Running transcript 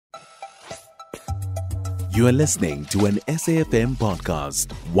You are listening to an SAFM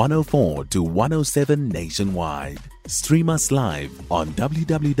podcast, 104 to 107 nationwide. Stream us live on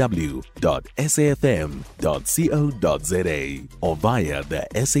www.safm.co.za or via the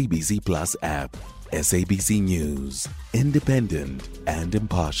SABC Plus app. SABC News, independent and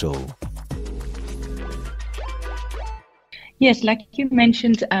impartial. Yes, like you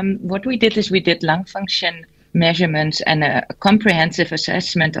mentioned, what we did is we did lung function measurements and a comprehensive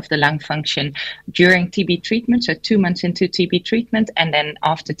assessment of the lung function during TB treatment, so 2 months into TB treatment and then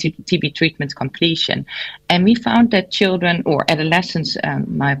after TB treatment completion. And we found that children or adolescents,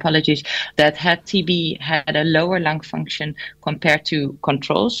 that had TB had a lower lung function compared to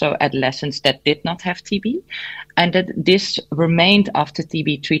control, so adolescents that did not have TB, and that this remained after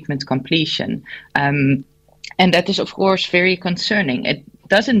TB treatment completion. And that is, of course, very concerning. It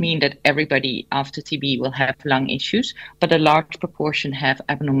doesn't mean that everybody after TB will have lung issues, but a large proportion have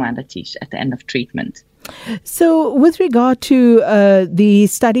abnormalities at the end of treatment. So with regard to the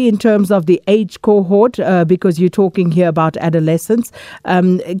study in terms of the age cohort, because you're talking here about adolescents,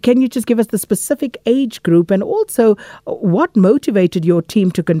 can you just give us the specific age group and also what motivated your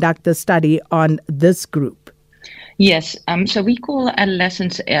team to conduct the study on this group? Yes, so we call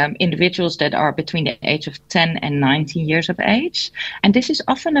adolescents individuals that are between the age of 10 and 19 years of age. And this is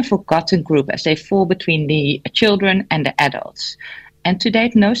often a forgotten group as they fall between the children and the adults. And to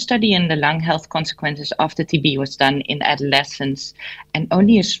date, no study in the lung health consequences after TB was done in adolescents, and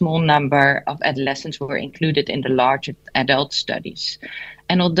only a small number of adolescents were included in the larger adult studies.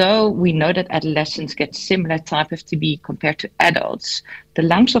 And although we know that adolescents get similar type of TB compared to adults, the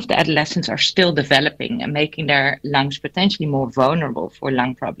lungs of the adolescents are still developing and making their lungs potentially more vulnerable for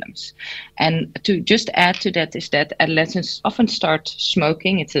lung problems. And to just add to that is that adolescents often start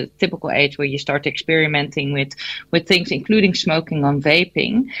smoking. It's a typical age where you start experimenting with things, including smoking on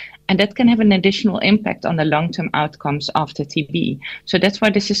vaping. And that can have an additional impact on the long-term outcomes after TB. So that's why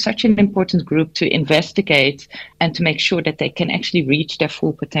this is such an important group to investigate and to make sure that they can actually reach their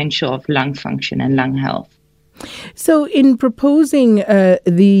full potential of lung function and lung health. So in proposing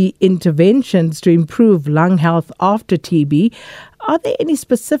the interventions to improve lung health after TB, are there any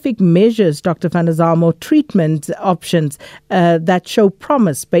specific measures, Dr. van der Zalm, or treatment options that show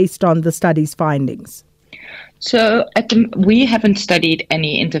promise based on the study's findings? So we haven't studied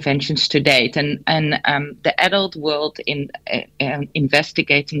any interventions to date, and the adult world in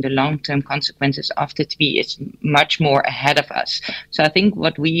investigating the long-term consequences after TB is much more ahead of us. So I think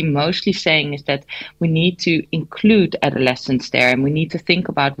what we mostly saying is that we need to include adolescents there, and we need to think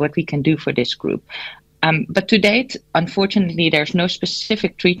about what we can do for this group. But to date, unfortunately, there's no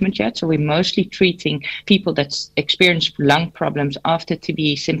specific treatment yet. So we're mostly treating people that experience lung problems after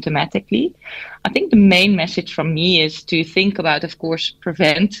TB symptomatically. I think the main message from me is to think about, of course,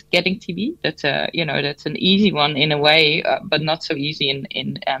 prevent getting TB. That's that's an easy one in a way, but not so easy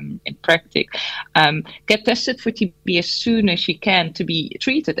in practice. Get tested for TB as soon as you can, to be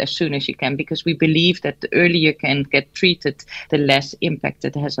treated as soon as you can, because we believe that the earlier you can get treated, the less impact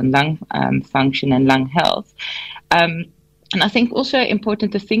it has on lung function and lung health. And I think also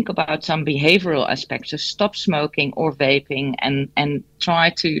important to think about some behavioral aspects. So stop smoking or vaping and try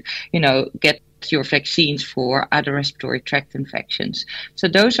to, get your vaccines for other respiratory tract infections. So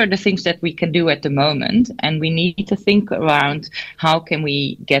those are the things that we can do at the moment. And we need to think around how can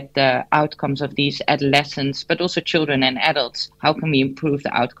we get the outcomes of these adolescents, but also children and adults. How can we improve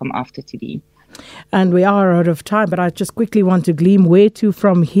the outcome after TB? And we are out of time, but I just quickly want to glean where to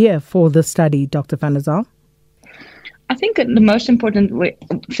from here for the study, Dr. van der Zalm. I think the most important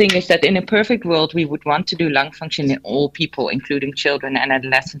thing is that in a perfect world, we would want to do lung function in all people, including children and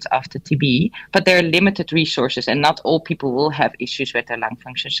adolescents after TB. But there are limited resources and not all people will have issues with their lung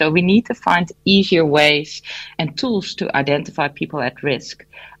function. So we need to find easier ways and tools to identify people at risk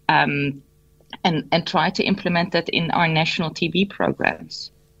and try to implement that in our national TB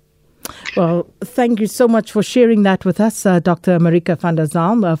programs. Well, thank you so much for sharing that with us, Dr. Marieke van der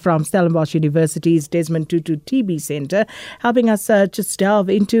Zalm from Stellenbosch University's Desmond Tutu TB Center, helping us just delve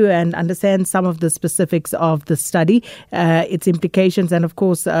into and understand some of the specifics of the study, its implications, and of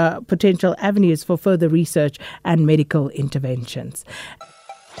course, potential avenues for further research and medical interventions.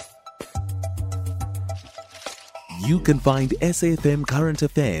 You can find SAFM Current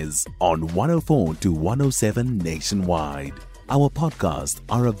Affairs on 104 to 107 nationwide. Our podcasts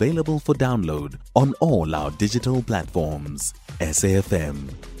are available for download on all our digital platforms.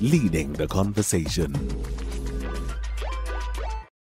 SAFM, leading the conversation.